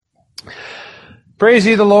Praise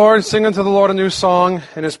ye the Lord, sing unto the Lord a new song,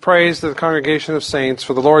 and his praise to the congregation of saints.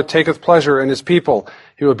 For the Lord taketh pleasure in his people.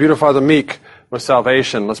 He will beautify the meek with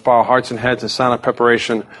salvation. Let's bow our hearts and heads in silent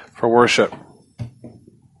preparation for worship.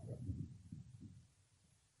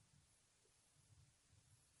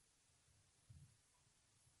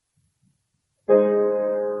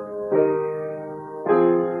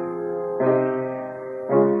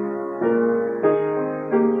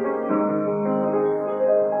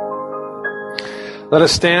 Let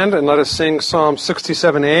us stand and let us sing Psalm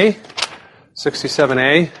 67a.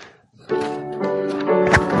 67a.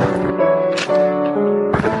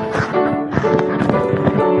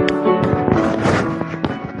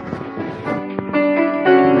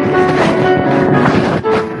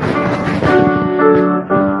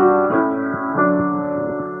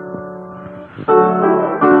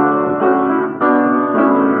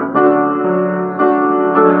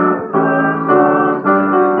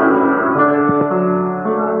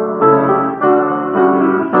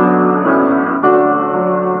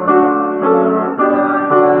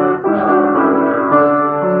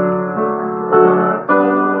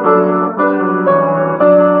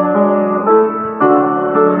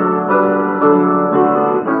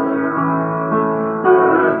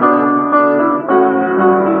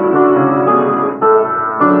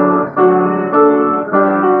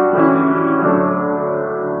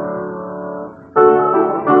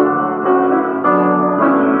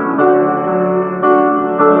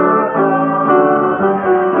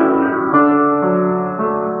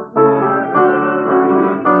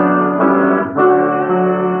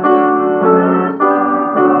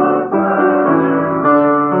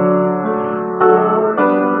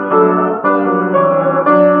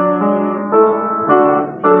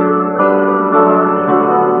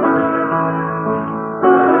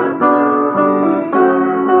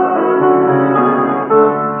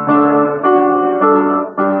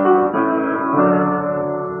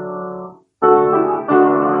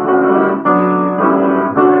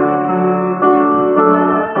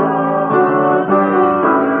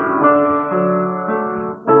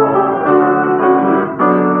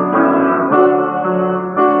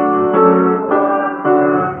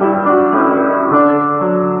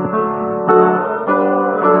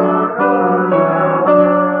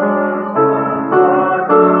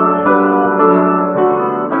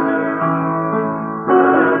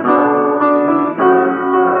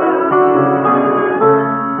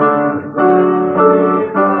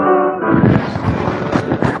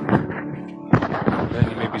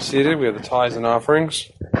 Seated. We have the tithes and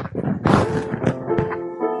offerings.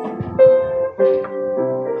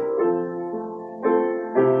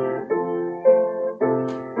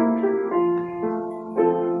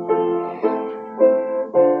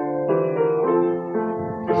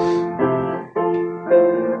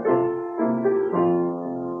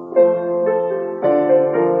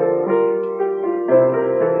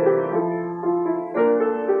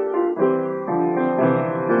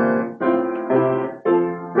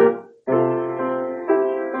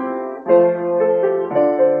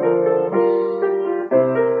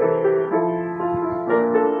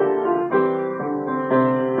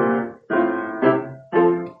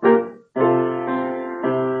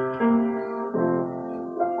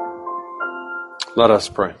 Let us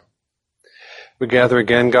pray. We gather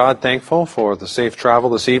again, God, thankful for the safe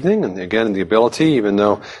travel this evening and again the ability, even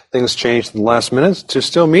though things changed in the last minutes, to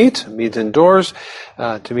still meet indoors,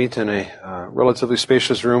 to meet in a relatively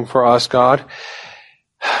spacious room for us, God,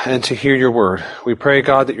 and to hear your word. We pray,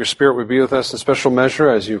 God, that your Spirit would be with us in special measure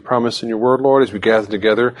as you've promised in your word, Lord, as we gather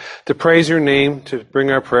together to praise your name, to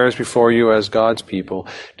bring our prayers before you as God's people,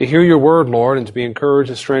 to hear your word, Lord, and to be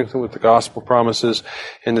encouraged and strengthened with the gospel promises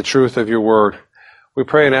and the truth of your word. We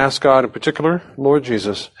pray and ask God in particular, Lord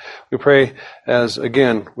Jesus, we pray as,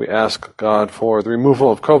 again, we ask God for the removal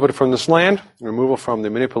of COVID from this land, removal from the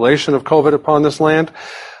manipulation of COVID upon this land,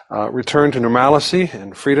 return to normalcy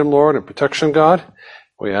and freedom, Lord, and protection, God.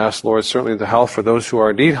 We ask, Lord, certainly the health for those who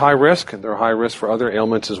are indeed high risk, and they're high risk for other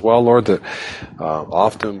ailments as well, Lord, that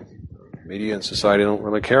often media and society don't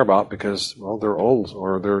really care about because, well, they're old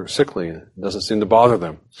or they're sickly. It doesn't seem to bother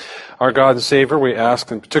them. Our God and Savior, we ask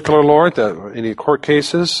in particular, Lord, that any court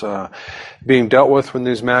cases being dealt with in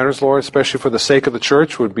these matters, Lord, especially for the sake of the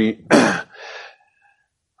church, would be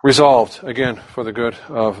resolved, again, for the good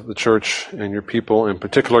of the church and your people, in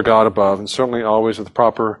particular, God above, and certainly always with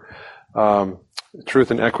proper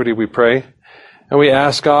truth and equity, we pray. And we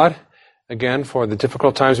ask, God, again, for the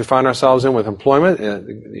difficult times we find ourselves in with employment.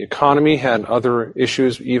 The economy had other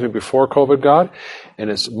issues even before COVID, God, and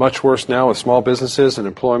it's much worse now with small businesses and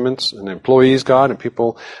employments and employees, God, and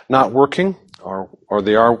people not working, or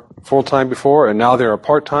they are full-time before, and now they're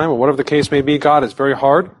part-time, or whatever the case may be, God, it's very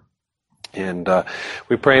hard. And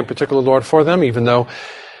we pray in particular, Lord, for them, even though,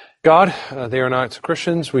 God, they are not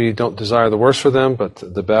Christians. We don't desire the worst for them, but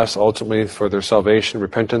the best, ultimately, for their salvation,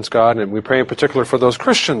 repentance, God. And we pray in particular for those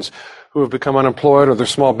Christians who have become unemployed, or their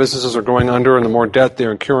small businesses are going under, and the more debt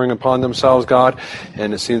they're incurring upon themselves, God.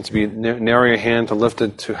 And it seems to be nary a hand to lift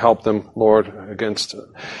it to help them, Lord, against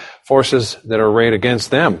forces that are arrayed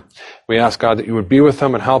against them. We ask, God, that you would be with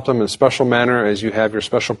them and help them in a special manner as you have your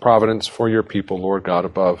special providence for your people, Lord God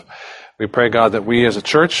above. We pray, God, that we as a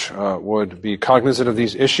church would be cognizant of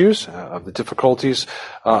these issues, of the difficulties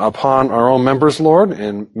upon our own members, Lord,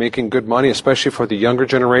 and making good money, especially for the younger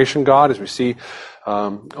generation, God, as we see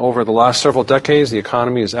over the last several decades, the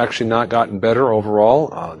economy has actually not gotten better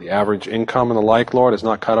overall. The average income and the like, Lord, has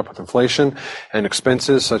not caught up with inflation and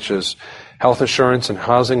expenses such as health insurance and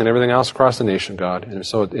housing and everything else across the nation, God. And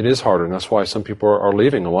so it is harder, and that's why some people are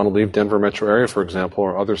leaving and want to leave Denver metro area, for example,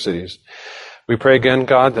 or other cities. We pray again,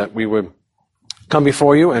 God, that we would come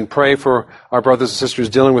before you and pray for our brothers and sisters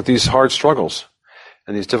dealing with these hard struggles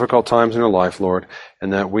and these difficult times in their life, Lord,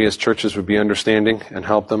 and that we as churches would be understanding and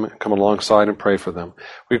help them and come alongside and pray for them.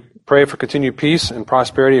 We pray for continued peace and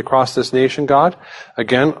prosperity across this nation, God,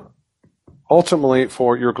 again, ultimately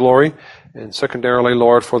for your glory, and secondarily,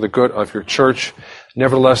 Lord, for the good of your church.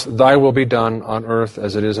 Nevertheless, thy will be done on earth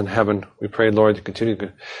as it is in heaven. We pray, Lord, to continue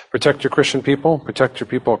to protect your Christian people, protect your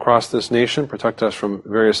people across this nation, protect us from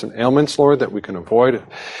various ailments, Lord, that we can avoid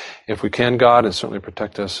if we can, God, and certainly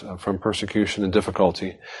protect us from persecution and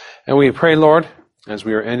difficulty. And we pray, Lord, as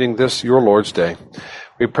we are ending this, your Lord's Day,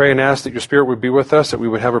 we pray and ask that your Spirit would be with us, that we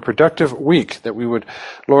would have a productive week, that we would,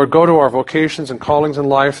 Lord, go to our vocations and callings in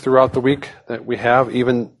life throughout the week that we have,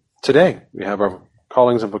 even today. We have our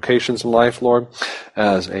callings and vocations in life, Lord,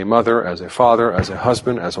 as a mother, as a father, as a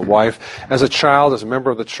husband, as a wife, as a child, as a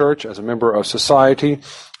member of the church, as a member of society,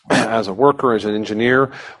 as a worker, as an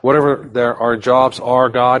engineer, whatever our jobs are,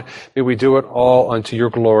 God, may we do it all unto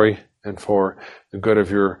your glory and for the good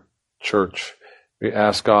of your church. We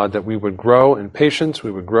ask, God, that we would grow in patience,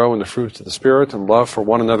 we would grow in the fruits of the Spirit and love for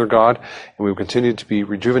one another, God, and we would continue to be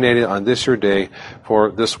rejuvenated on this your day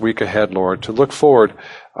for this week ahead, Lord, to look forward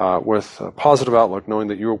with a positive outlook, knowing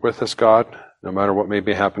that you are with us, God, no matter what may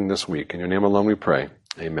be happening this week. In your name alone we pray.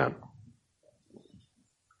 Amen.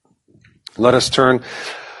 Let us turn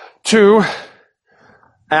to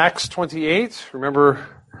Acts 28. Remember,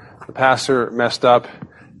 the pastor messed up,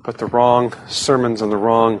 put the wrong sermons on the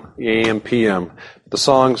wrong AM, PM. The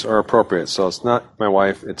songs are appropriate, so it's not my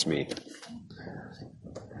wife, it's me.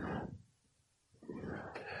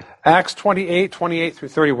 Acts 28, 28 through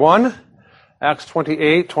 31. Acts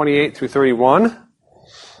 28, 28 through 31.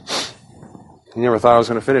 You never thought I was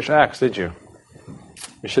going to finish Acts, did you?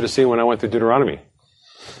 You should have seen when I went through Deuteronomy.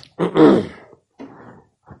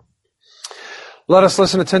 Let us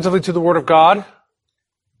listen attentively to the word of God.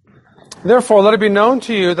 Therefore, let it be known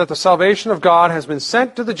to you that the salvation of God has been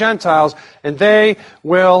sent to the Gentiles, and they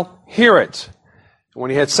will hear it. And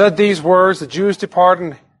when he had said these words, the Jews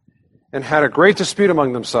departed and had a great dispute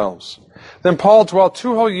among themselves. Then Paul dwelt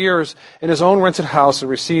 2 whole years in his own rented house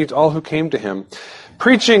and received all who came to him,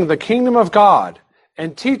 preaching the kingdom of God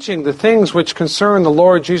and teaching the things which concern the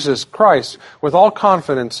Lord Jesus Christ with all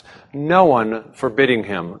confidence, no one forbidding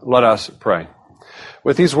him. Let us pray.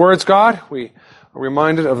 With these words, God, we are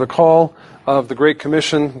reminded of the call of the Great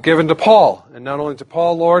Commission given to Paul, and not only to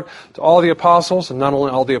Paul, Lord, to all the apostles, and not only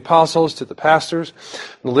all the apostles, to the pastors,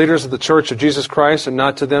 and the leaders of the Church of Jesus Christ, and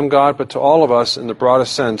not to them, God, but to all of us in the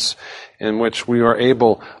broadest sense in which we are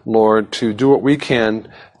able, Lord, to do what we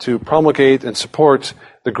can to promulgate and support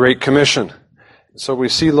the Great Commission. So we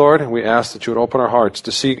see, Lord, and we ask that you would open our hearts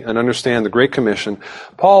to see and understand the Great Commission,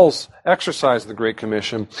 Paul's exercise of the Great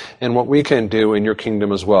Commission, and what we can do in your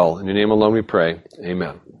kingdom as well. In your name alone we pray.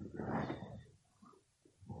 Amen.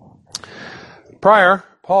 Prior,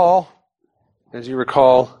 Paul, as you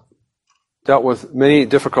recall, dealt with many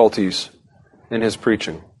difficulties in his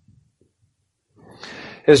preaching.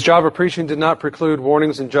 His job of preaching did not preclude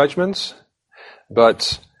warnings and judgments,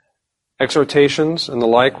 but exhortations and the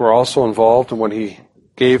like were also involved in what he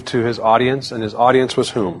gave to his audience, and his audience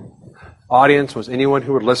was whom? Audience was anyone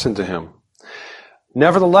who would listen to him.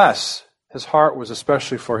 Nevertheless, his heart was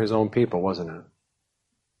especially for his own people, wasn't it?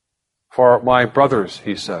 For my brothers,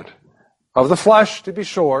 he said. Of the flesh, to be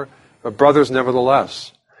sure, but brothers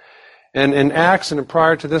nevertheless. And in Acts, and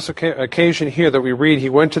prior to this occasion here that we read, he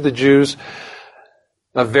went to the Jews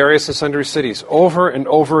of various and sundry cities over and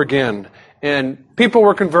over again. And people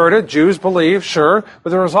were converted, Jews believed, sure, but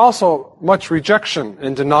there was also much rejection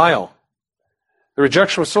and denial. The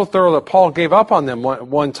rejection was so thorough that Paul gave up on them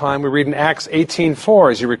one time. We read in Acts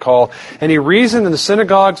 18:4, as you recall. And he reasoned in the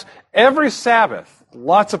synagogues every Sabbath,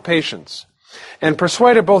 lots of patience, and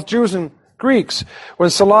persuaded both Jews and Greeks. When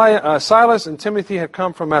Silas and Timothy had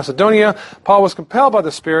come from Macedonia, Paul was compelled by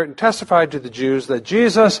the Spirit and testified to the Jews that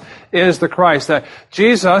Jesus is the Christ, that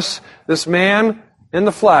Jesus, this man in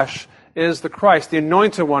the flesh, is the Christ, the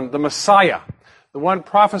anointed one, the Messiah, the one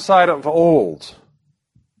prophesied of old.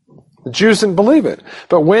 The Jews didn't believe it.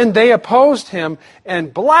 But when they opposed him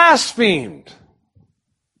and blasphemed,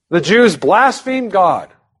 the Jews blasphemed God,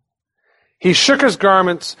 he shook his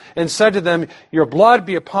garments and said to them, "Your blood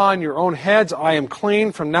be upon your own heads. I am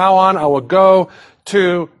clean. From now on I will go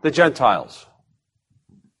to the Gentiles."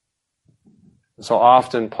 And so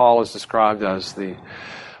often Paul is described as the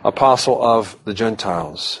apostle of the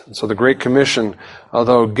Gentiles. And so the Great Commission,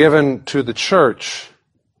 although given to the church,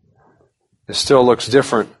 it still looks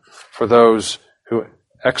different for those who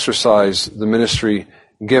exercise the ministry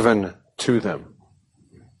given to them.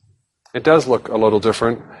 It does look a little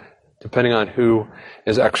different depending on who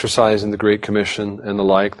is exercising the Great Commission and the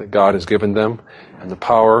like that God has given them, and the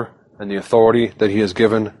power and the authority that he has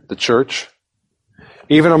given the church.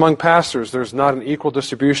 Even among pastors, there's not an equal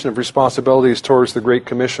distribution of responsibilities towards the Great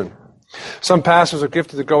Commission. Some pastors are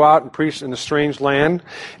gifted to go out and preach in a strange land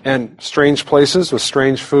and strange places with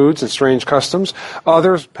strange foods and strange customs.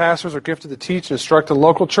 Others pastors are gifted to teach and instruct in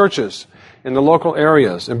local churches, in the local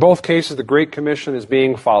areas. In both cases, the Great Commission is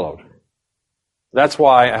being followed. That's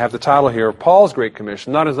why I have the title here of Paul's Great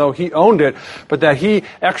Commission, not as though he owned it, but that he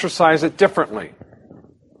exercised it differently.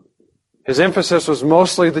 His emphasis was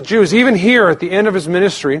mostly the Jews. Even here at the end of his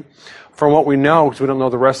ministry, from what we know, because we don't know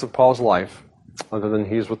the rest of Paul's life, other than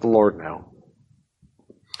he's with the Lord now,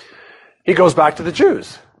 he goes back to the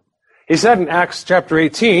Jews. He said in Acts chapter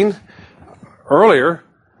 18, earlier,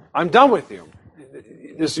 "I'm done with you.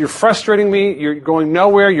 You're frustrating me. You're going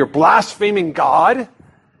nowhere. You're blaspheming God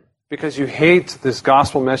because you hate this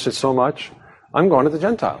gospel message so much. I'm going to the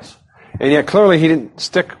Gentiles." And yet clearly he didn't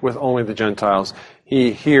stick with only the Gentiles.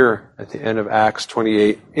 He here at the end of Acts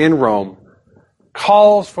 28 in Rome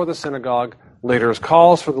calls for the synagogue leaders,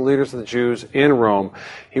 calls for the leaders of the Jews in Rome.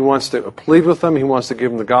 He wants to plead with them. He wants to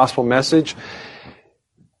give them the gospel message.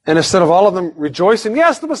 And instead of all of them rejoicing,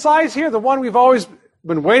 yes, the Messiah's here, the one we've always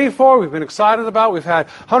been waiting for, we've been excited about, we've had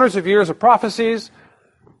hundreds of years of prophecies,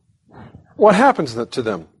 what happens to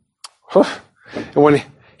them? And when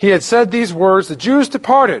he had said these words, the Jews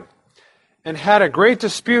departed and had a great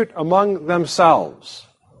dispute among themselves.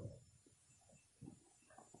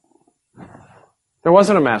 There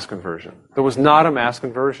wasn't a mass conversion. There was not a mass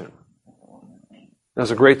conversion. There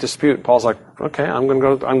was a great dispute. Paul's like, okay, I'm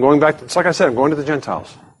going back. It's like I said, I'm going to the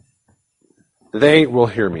Gentiles. They will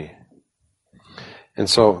hear me. And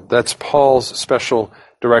so that's Paul's special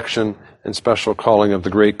direction and special calling of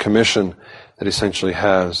the Great Commission that he essentially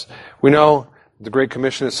has. We know the Great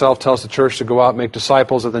Commission itself tells the church to go out and make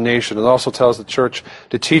disciples of the nation. It also tells the church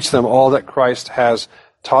to teach them all that Christ has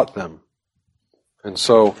taught them. And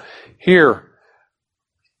so here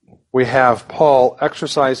we have Paul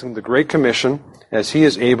exercising the Great Commission as he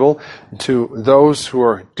is able to those who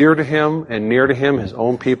are dear to him and near to him, his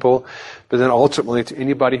own people, but then ultimately to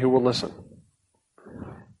anybody who will listen.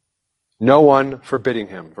 No one forbidding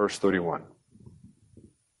him, verse 31.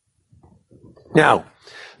 Now,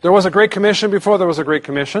 there was a Great Commission before there was a Great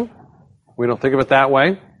Commission. We don't think of it that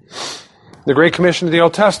way. The Great Commission of the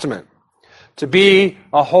Old Testament, to be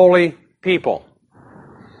a holy people.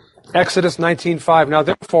 Exodus 19:5. Now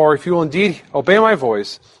therefore, if you will indeed obey my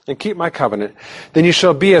voice and keep my covenant, then you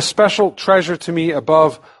shall be a special treasure to me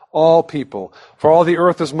above all people. For all the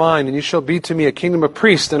earth is mine, and you shall be to me a kingdom of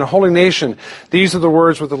priests and a holy nation. These are the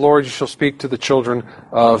words with the Lord you shall speak to the children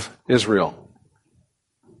of Israel.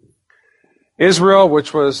 Israel,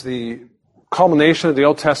 which was the culmination of the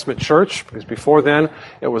Old Testament church, because before then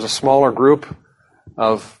it was a smaller group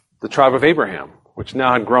of the tribe of Abraham, which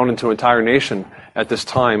now had grown into an entire nation at this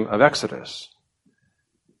time of Exodus.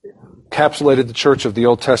 Encapsulated the church of the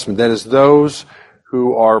Old Testament. That is, those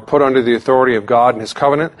who are put under the authority of God and his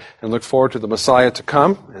covenant and look forward to the Messiah to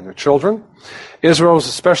come and their children. Israel was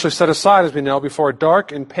especially set aside, as we know, before a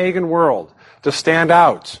dark and pagan world to stand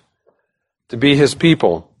out, to be his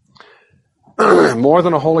people. More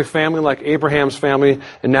than a holy family like Abraham's family,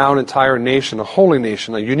 and now an entire nation, a holy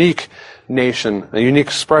nation, a unique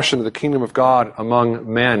expression of the kingdom of God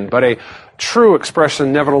among men, but a true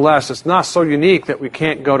expression nevertheless. It's not so unique that we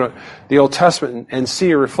can't go to the Old Testament and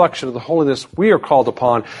see a reflection of the holiness we are called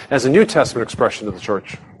upon as a New Testament expression of the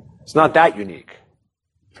church. It's not that unique,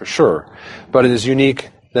 for sure, but it is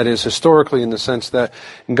unique That is, historically, in the sense that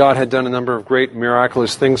God had done a number of great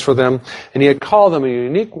miraculous things for them, and He had called them in a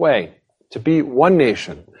unique way to be one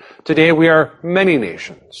nation. Today we are many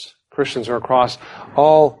nations. Christians are across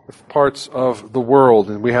all parts of the world,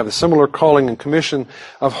 and we have a similar calling and commission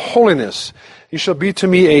of holiness. You shall be to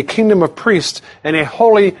me a kingdom of priests and a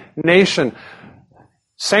holy nation,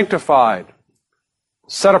 sanctified,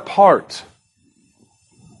 set apart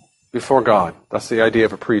before God. That's the idea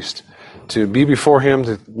of a priest. To be before Him,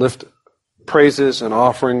 to lift praises and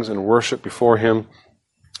offerings and worship before Him,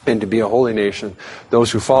 and to be a holy nation,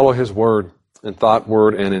 those who follow His word in thought,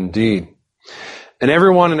 word, and in deed. And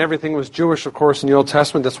everyone and everything was Jewish, of course, in the Old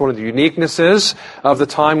Testament. That's one of the uniquenesses of the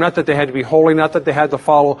time. Not that they had to be holy, not that they had to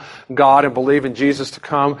follow God and believe in Jesus to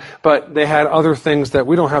come, but they had other things that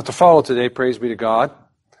we don't have to follow today, praise be to God.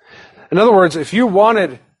 In other words, if you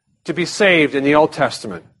wanted to be saved in the Old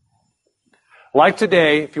Testament, like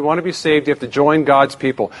today, if you want to be saved, you have to join God's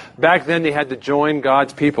people. Back then, they had to join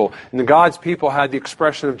God's people. And the God's people had the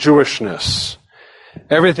expression of Jewishness.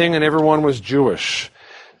 Everything and everyone was Jewish.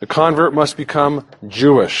 The convert must become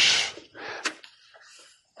Jewish.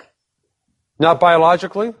 Not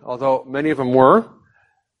biologically, although many of them were,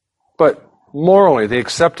 but morally, they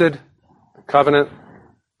accepted the covenant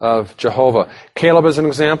of Jehovah. Caleb is an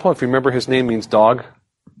example. If you remember, his name means dog.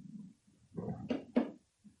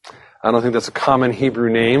 I don't think that's a common Hebrew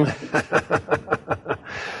name.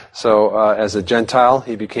 So as a Gentile,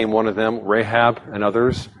 he became one of them, Rahab and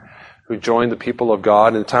others, who joined the people of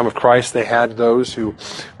God. In the time of Christ, they had those who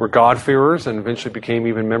were God-fearers and eventually became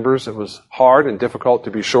even members. It was hard and difficult,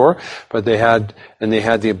 to be sure, but they had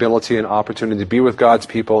the ability and opportunity to be with God's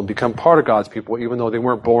people and become part of God's people, even though they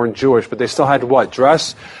weren't born Jewish. But they still had to what?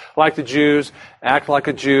 Dress like the Jews, act like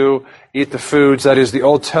a Jew, eat the foods. That is the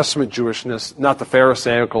Old Testament Jewishness, not the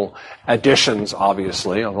Pharisaical additions,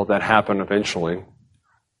 obviously, although that happened eventually.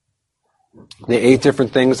 They ate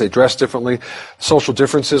different things, they dressed differently, social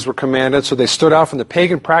differences were commanded, so they stood out from the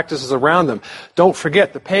pagan practices around them. Don't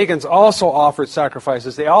forget, the pagans also offered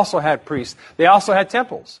sacrifices, they also had priests, they also had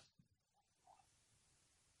temples.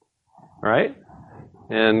 Right?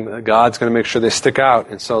 And God's going to make sure they stick out,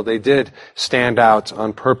 and so they did stand out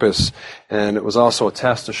on purpose, and it was also a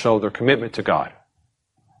test to show their commitment to God.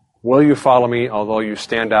 Will you follow me, although you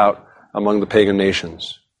stand out among the pagan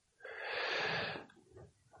nations?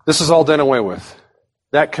 This is all done away with.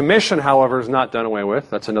 That commission, however, is not done away with.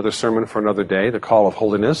 That's another sermon for another day, the call of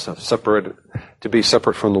holiness, to be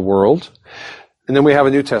separate from the world. And then we have a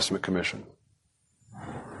New Testament commission.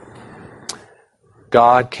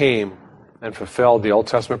 God came and fulfilled the Old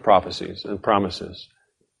Testament prophecies and promises.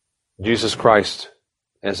 Jesus Christ,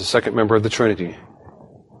 as the second member of the Trinity,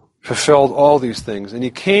 fulfilled all these things. And He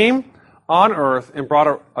came on earth and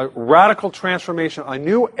brought a radical transformation, a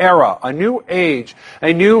new era, a new age,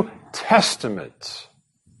 a new testament.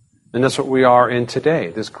 And that's what we are in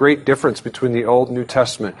today. This great difference between the Old and New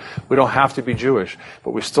Testament. We don't have to be Jewish,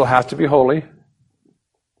 but we still have to be holy.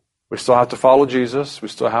 We still have to follow Jesus. We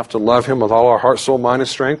still have to love Him with all our heart, soul, mind, and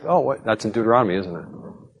strength. Oh, wait, that's in Deuteronomy, isn't it?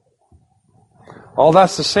 All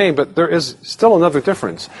that's the same, but there is still another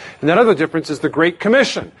difference. And that other difference is the Great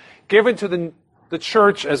Commission, given to the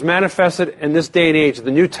church as manifested in this day and age,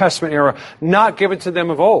 the New Testament era, not given to them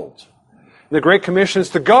of old. The Great Commission is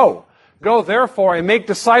to go. Go, therefore, and make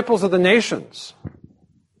disciples of the nations,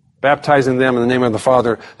 baptizing them in the name of the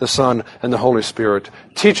Father, the Son, and the Holy Spirit,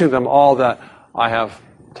 teaching them all that I have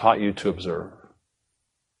taught you to observe.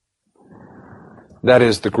 That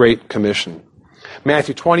is the Great Commission.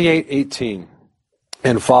 Matthew 28:18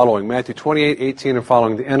 and following. Matthew 28:18 and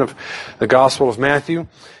following, the end of the Gospel of Matthew.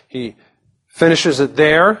 He finishes it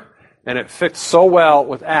there, and it fits so well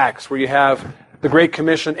with Acts, where you have the Great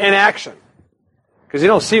Commission in action. Because you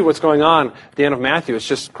don't see what's going on at the end of Matthew. It's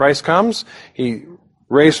just Christ comes, He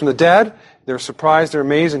raised from the dead, they're surprised, they're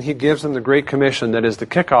amazed, and He gives them the Great Commission that is the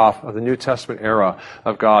kickoff of the New Testament era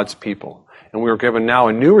of God's people. And we are given now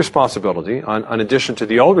a new responsibility, in addition to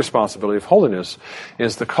the old responsibility of holiness,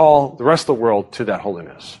 is to call the rest of the world to that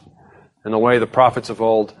holiness, in the way the prophets of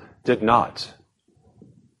old did not.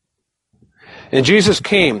 And Jesus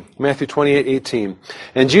came, Matthew 28:18,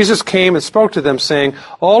 and Jesus came and spoke to them, saying,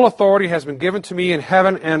 all authority has been given to me in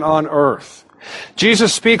heaven and on earth.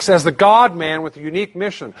 Jesus speaks as the God-man with a unique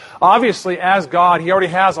mission. Obviously, as God, He already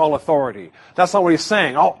has all authority. That's not what He's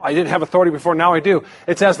saying. Oh, I didn't have authority before, now I do.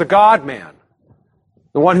 It's as the God-man,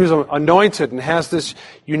 the one who's anointed and has this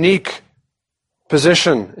unique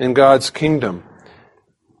position in God's kingdom.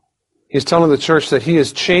 He's telling the church that He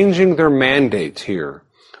is changing their mandate here.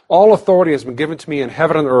 All authority has been given to me in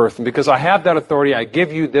heaven and earth, and because I have that authority, I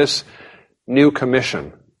give you this new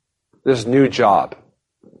commission, this new job.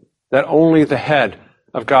 that only the head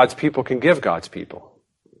of God's people can give God's people.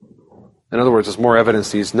 In other words, there's more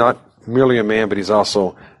evidence he's not merely a man, but he's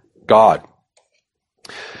also God.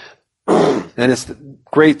 And it's the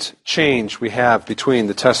great change we have between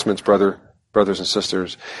the Testaments, brothers and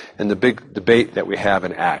sisters, and the big debate that we have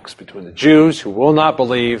in Acts between the Jews who will not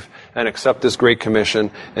believe and accept this Great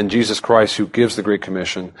Commission, and Jesus Christ who gives the Great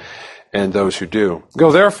Commission, and those who do.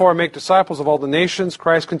 Go therefore and make disciples of all the nations,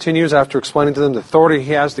 Christ continues after explaining to them the authority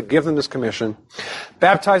he has to give them this commission,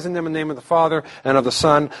 baptizing them in the name of the Father and of the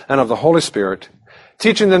Son and of the Holy Spirit,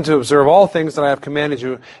 teaching them to observe all things that I have commanded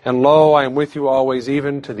you, and lo, I am with you always,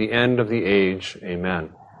 even to the end of the age. Amen.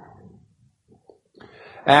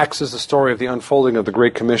 Acts is the story of the unfolding of the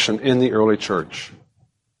Great Commission in the early church.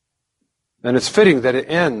 And it's fitting that it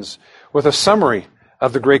ends with a summary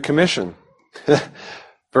of the Great Commission.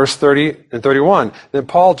 Verse 30 and 31. Then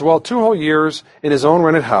Paul dwelt 2 whole years in his own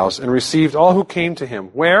rented house and received all who came to him.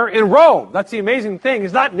 Where? In Rome. That's the amazing thing.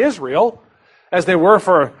 He's not in Israel, as they were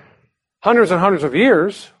for hundreds and hundreds of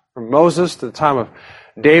years, from Moses to the time of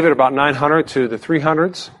David, about 900 to the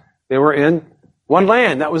 300s. They were in one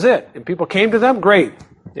land. That was it. And people came to them. Great.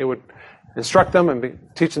 They would instruct them and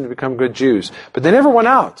teach them to become good Jews. But they never went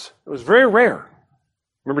out. It was very rare.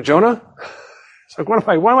 Remember Jonah? It's like,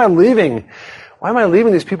 why am I leaving? Why am I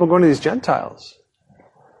leaving these people going to these Gentiles?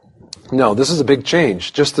 No, this is a big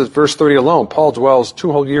change. Just at verse 30 alone, Paul dwells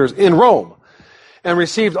 2 whole years in Rome and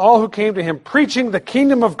received all who came to him, preaching the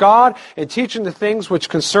kingdom of God and teaching the things which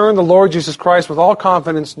concern the Lord Jesus Christ with all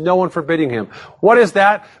confidence, no one forbidding him. What is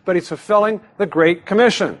that? But he's fulfilling the Great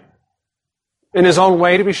Commission. In his own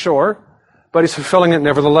way, to be sure, but he's fulfilling it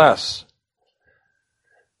nevertheless.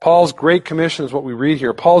 Paul's Great Commission is what we read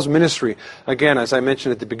here. Paul's ministry, again, as I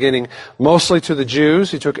mentioned at the beginning, mostly to the Jews.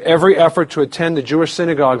 He took every effort to attend the Jewish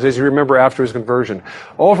synagogues, as you remember, after his conversion.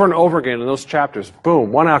 Over and over again in those chapters,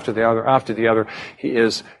 boom, one after the other, he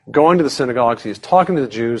is going to the synagogues, he is talking to the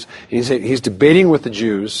Jews, he's debating with the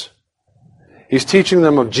Jews, he's teaching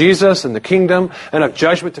them of Jesus and the kingdom and of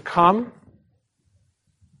judgment to come.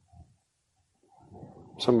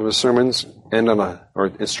 Some of his sermons end on or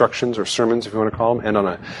instructions or sermons, if you want to call them, end on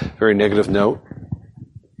a very negative note.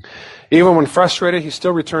 Even when frustrated, he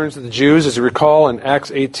still returns to the Jews, as you recall in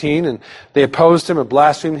Acts 18, and they opposed him and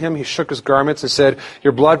blasphemed him. He shook his garments and said,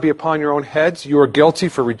 "Your blood be upon your own heads. You are guilty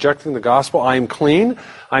for rejecting the gospel. I am clean.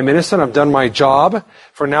 I'm innocent. I've done my job.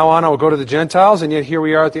 From now on, I will go to the Gentiles." And yet here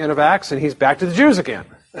we are at the end of Acts, and he's back to the Jews again.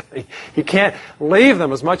 He can't leave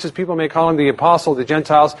them. As much as people may call him the apostle of the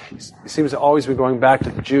Gentiles, he seems to always be going back to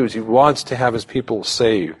the Jews. He wants to have his people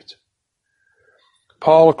saved.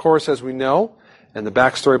 Paul, of course, as we know, and the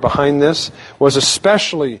backstory behind this, was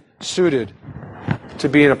especially suited to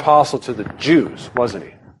be an apostle to the Jews, wasn't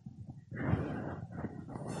he?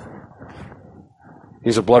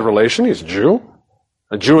 He's a blood relation. He's a Jew.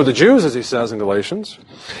 A Jew of the Jews, as he says in Galatians.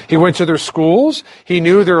 He went to their schools. He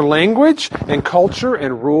knew their language and culture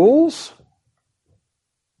and rules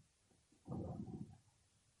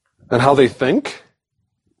and how they think.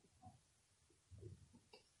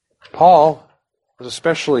 Paul was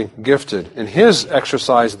especially gifted in his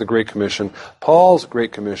exercise of the Great Commission. Paul's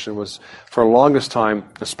Great Commission was, for the longest time,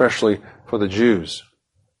 especially for the Jews.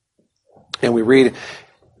 And we read,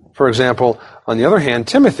 for example, on the other hand,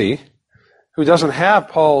 Timothy, who doesn't have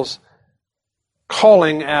Paul's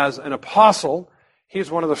calling as an apostle,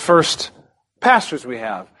 he's one of the first pastors we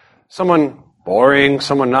have. Someone boring,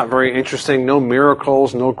 someone not very interesting, no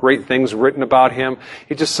miracles, no great things written about him.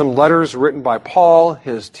 He just some letters written by Paul,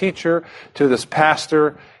 his teacher, to this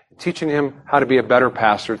pastor, teaching him how to be a better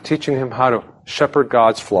pastor, teaching him how to shepherd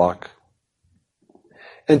God's flock.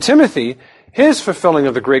 And Timothy, his fulfilling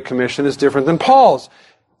of the Great Commission is different than Paul's.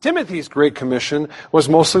 Timothy's Great Commission was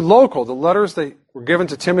mostly local. The letters that were given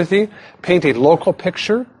to Timothy paint a local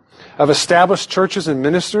picture of established churches and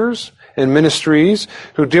ministers and ministries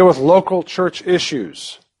who deal with local church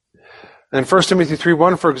issues. In 1 Timothy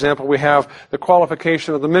 3:1, for example, we have the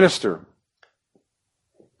qualification of the minister.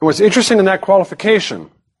 And what's interesting in that qualification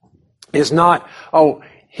is not,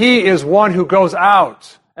 he is one who goes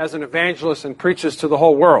out as an evangelist and preaches to the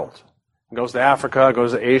whole world. Goes to Africa,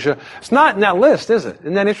 goes to Asia. It's not in that list, is it?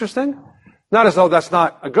 Isn't that interesting? Not as though that's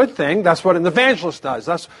not a good thing. That's what an evangelist does.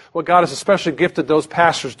 That's what God has especially gifted those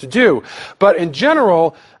pastors to do. But in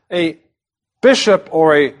general, a bishop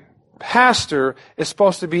or a pastor is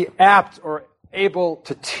supposed to be apt or able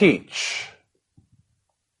to teach.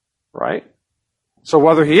 Right? So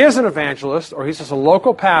whether he is an evangelist or he's just a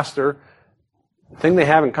local pastor, the thing they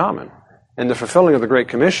have in common in the fulfilling of the Great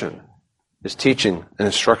Commission is teaching and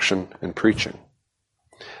instruction and preaching.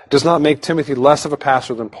 It does not make Timothy less of a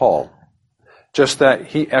pastor than Paul. just that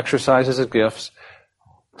he exercises his gifts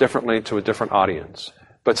differently to a different audience,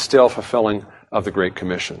 but still fulfilling of the Great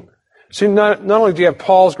Commission. See, not only do you have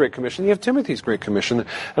Paul's Great Commission, you have Timothy's Great Commission,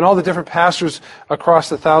 and all the different pastors across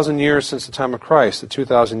the 1,000 years since the time of Christ, the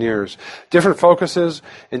 2,000 years. Different focuses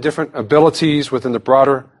and different abilities within the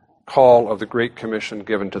broader call of the Great Commission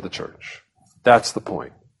given to the church. That's the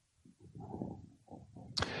point.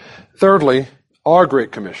 Thirdly, our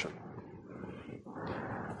Great Commission.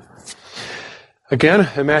 Again,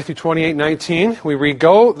 in Matthew 28:19, we read,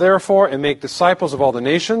 "Go, therefore, and make disciples of all the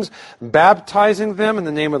nations, baptizing them in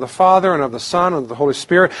the name of the Father, and of the Son, and of the Holy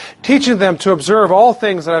Spirit, teaching them to observe all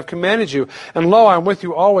things that I have commanded you. And lo, I am with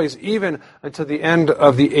you always, even unto the end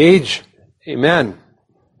of the age." Amen.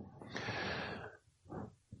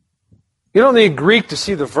 You don't need Greek to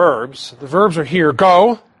see the verbs. The verbs are here: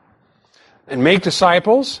 go, and make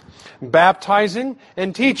disciples, baptizing,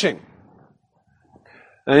 and teaching.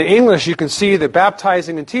 And in English, you can see that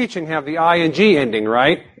baptizing and teaching have the ing ending,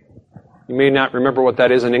 right? You may not remember what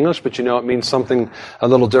that is in English, but you know it means something a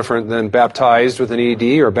little different than baptized with an ed,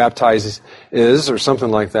 or baptize is, or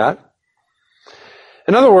something like that.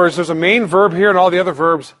 In other words, there's a main verb here, and all the other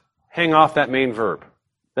verbs hang off that main verb,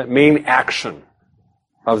 that main action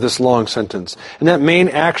of this long sentence. And that main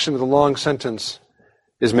action of the long sentence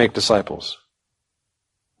is make disciples.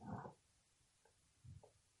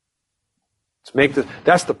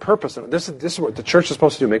 That's the purpose of it. This is what the church is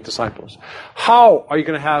supposed to do, make disciples. How are you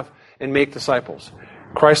going to have and make disciples?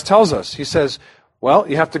 Christ tells us. He says, well,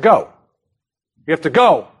 you have to go. You have to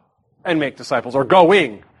go and make disciples, or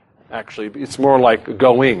going, actually. It's more like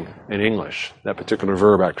going in English, that particular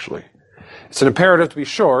verb, actually. It's an imperative to be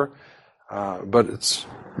sure, but it's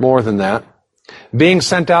more than that. Being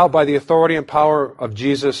sent out by the authority and power of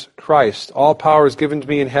Jesus Christ. All power is given to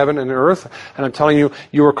me in heaven and earth, and I'm telling you,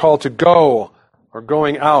 you are called to go, or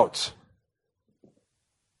going out,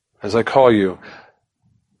 as I call you,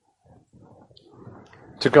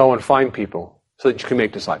 to go and find people so that you can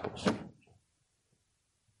make disciples.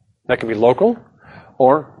 That can be local,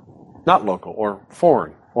 or not local, or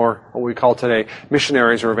foreign, or what we call today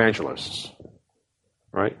missionaries or evangelists.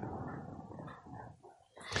 Right?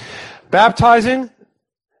 Baptizing,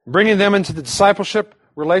 bringing them into the discipleship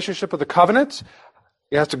relationship of the covenant.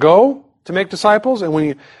 You have to go to make disciples, and when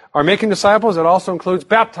you are making disciples, it also includes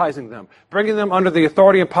baptizing them, bringing them under the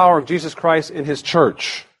authority and power of Jesus Christ in His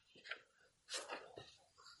church.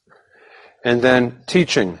 And then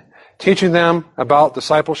teaching them about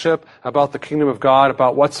discipleship, about the kingdom of God,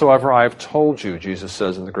 about whatsoever I have told you, Jesus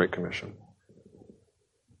says in the Great Commission.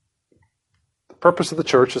 The purpose of the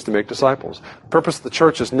church is to make disciples. The purpose of the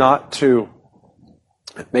church is not to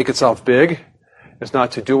make itself big. It's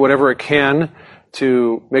not to do whatever it can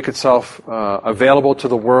to make itself available to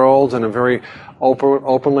the world in a very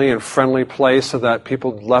openly and friendly place so that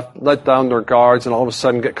people let down their guards and all of a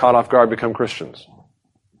sudden get caught off guard and become Christians.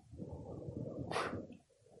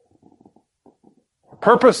 The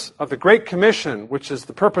purpose of the Great Commission, which is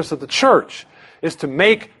the purpose of the church, is to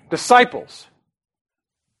make disciples.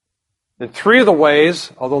 And three of the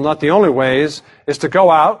ways, although not the only ways, is to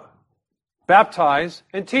go out, baptize,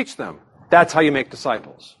 and teach them. That's how you make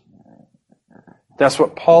disciples. That's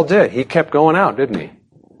what Paul did. He kept going out, didn't he?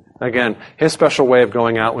 Again, his special way of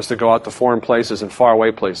going out was to go out to foreign places and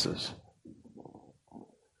faraway places.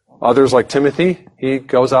 Others, like Timothy, he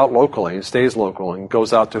goes out locally and stays local and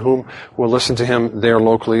goes out to whom will listen to him there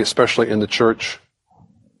locally, especially in the church.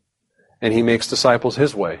 And he makes disciples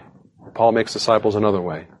his way. Paul makes disciples another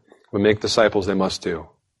way. But make disciples they must do.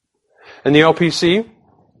 In the LPC,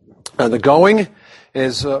 the going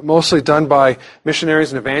is mostly done by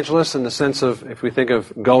missionaries and evangelists in the sense of, if we think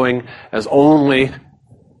of going as only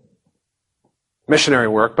missionary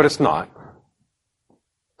work, but it's not.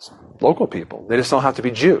 It's local people. They just don't have to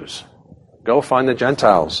be Jews. Go find the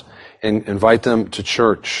Gentiles and invite them to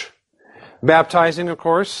church. Baptizing, of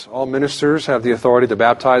course. All ministers have the authority to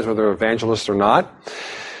baptize, whether evangelists or not.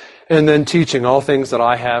 And then teaching all things that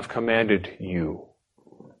I have commanded you.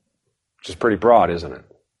 Which is pretty broad, isn't it?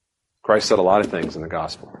 Christ said a lot of things in the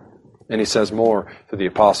gospel. And He says more to the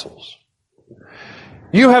apostles.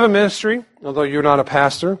 You have a ministry, although you're not a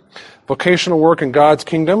pastor. Vocational work in God's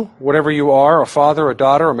kingdom. Whatever you are, a father, a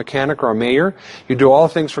daughter, a mechanic, or a mayor. You do all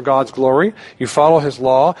things for God's glory. You follow His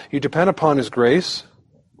law. You depend upon His grace.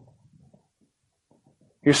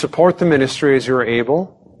 You support the ministry as you are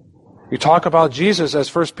able. You talk about Jesus,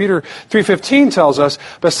 as 1 Peter 3:15 tells us,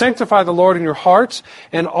 but sanctify the Lord in your hearts,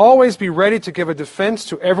 and always be ready to give a defense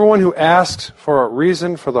to everyone who asks for a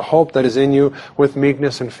reason for the hope that is in you with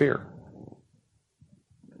meekness and fear.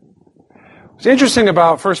 What's interesting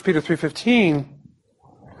about 1 Peter 3:15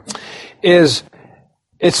 is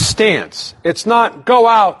its stance. It's not go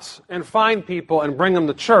out and find people and bring them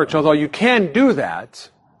to church, although you can do that.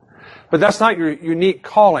 But that's not your unique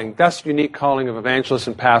calling. That's the unique calling of evangelists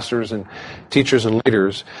and pastors and teachers and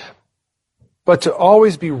leaders. But to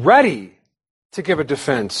always be ready to give a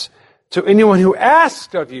defense to anyone who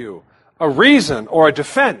asks of you a reason or a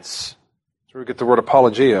defense. So we get the word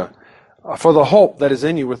apologia, for the hope that is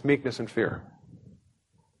in you with meekness and fear.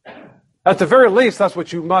 At the very least, that's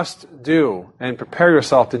what you must do and prepare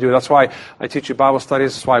yourself to do. That's why I teach you Bible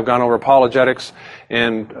studies. That's why I've gone over apologetics,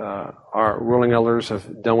 and our ruling elders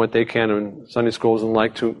have done what they can in Sunday schools and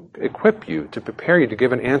like to equip you, to prepare you to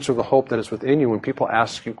give an answer of the hope that is within you when people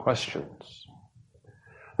ask you questions.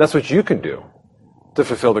 That's what you can do to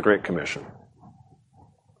fulfill the Great Commission,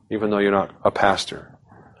 even though you're not a pastor.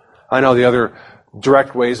 I know the other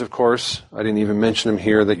direct ways, of course. I didn't even mention them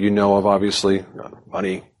here that you know of, obviously.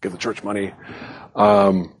 Money, give the church money.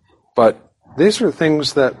 But these are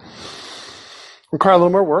things that require a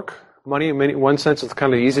little more work. Money, in one sense, it's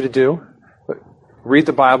kind of easy to do. But read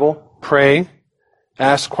the Bible, pray,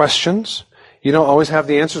 ask questions. You don't always have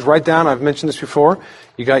the answers. Write down, I've mentioned this before,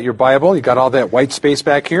 you got your Bible, you got all that white space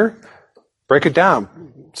back here. Break it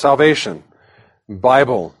down. Salvation,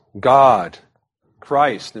 Bible, God,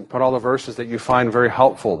 Christ, and put all the verses that you find very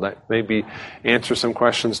helpful that maybe answer some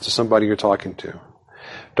questions to somebody you're talking to.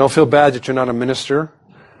 Don't feel bad that you're not a minister.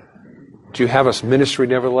 Do you have a ministry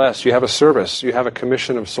nevertheless? You have a service. You have a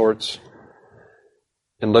commission of sorts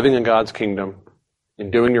in living in God's kingdom,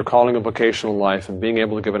 in doing your calling and vocational life, and being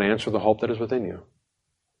able to give an answer to the hope that is within you.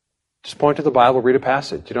 Just point to the Bible, read a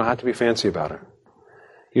passage. You don't have to be fancy about it.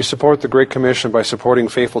 You support the Great Commission by supporting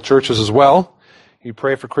faithful churches as well. You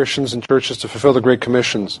pray for Christians and churches to fulfill the Great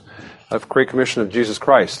Commission of Jesus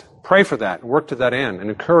Christ. Pray for that, work to that end, and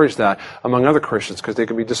encourage that among other Christians, because they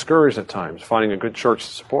can be discouraged at times finding a good church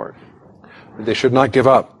to support. But they should not give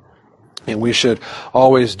up, and we should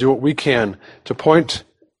always do what we can to point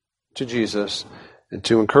to Jesus and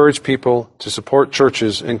to encourage people to support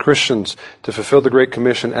churches and Christians to fulfill the Great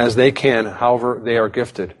Commission as they can, however they are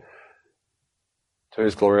gifted. To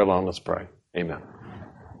His glory alone, let's pray. Amen.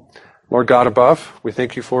 Lord God above, we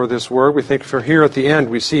thank you for this word. We thank you for here at the end.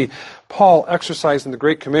 We see Paul exercising the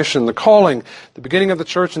Great Commission, the calling, the beginning of the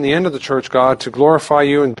church and the end of the church, God, to glorify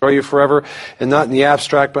you and enjoy you forever, and not in the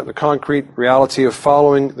abstract, but in the concrete reality of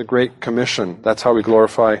following the Great Commission. That's how we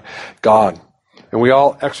glorify God. And we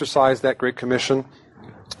all exercise that Great Commission,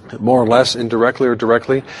 more or less, indirectly or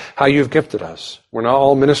directly, how you've gifted us. We're not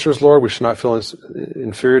all ministers, Lord. We should not feel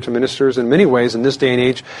inferior to ministers. In many ways, in this day and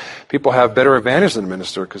age, people have better advantage than a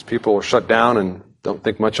minister because people are shut down and don't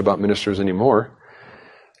think much about ministers anymore.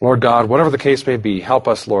 Lord God, whatever the case may be, help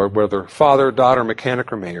us, Lord, whether father, daughter,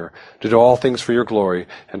 mechanic, or mayor, to do all things for your glory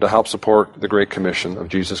and to help support the Great Commission of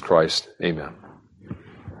Jesus Christ. Amen.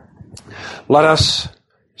 Let us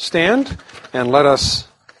stand and let us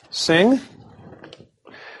sing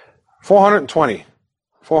 420.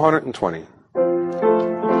 420.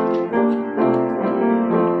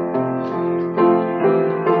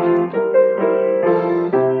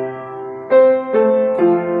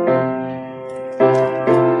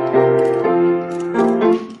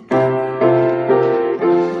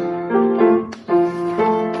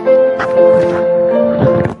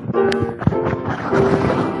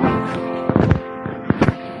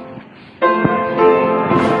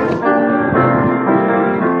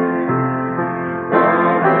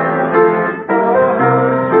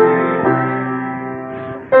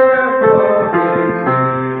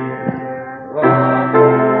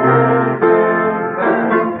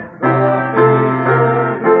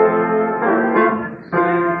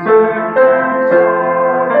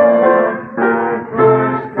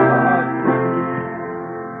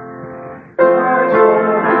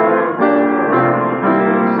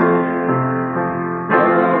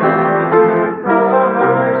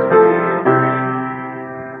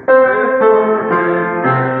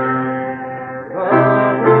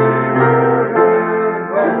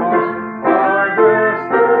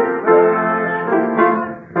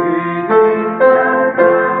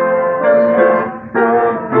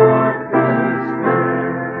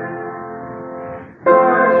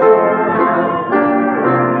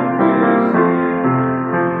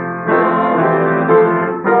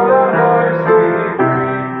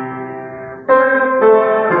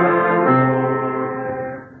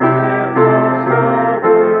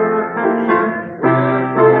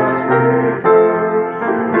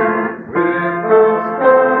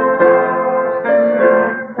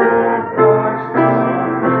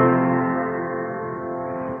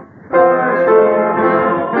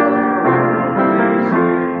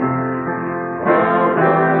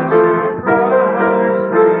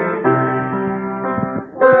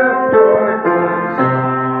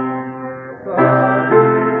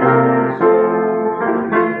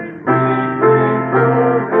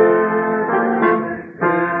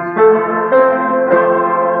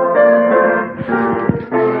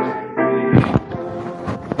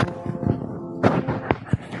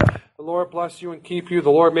 The Lord bless you and keep you. The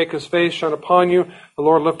Lord make his face shine upon you. The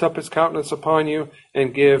Lord lift up his countenance upon you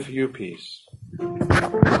and give you peace.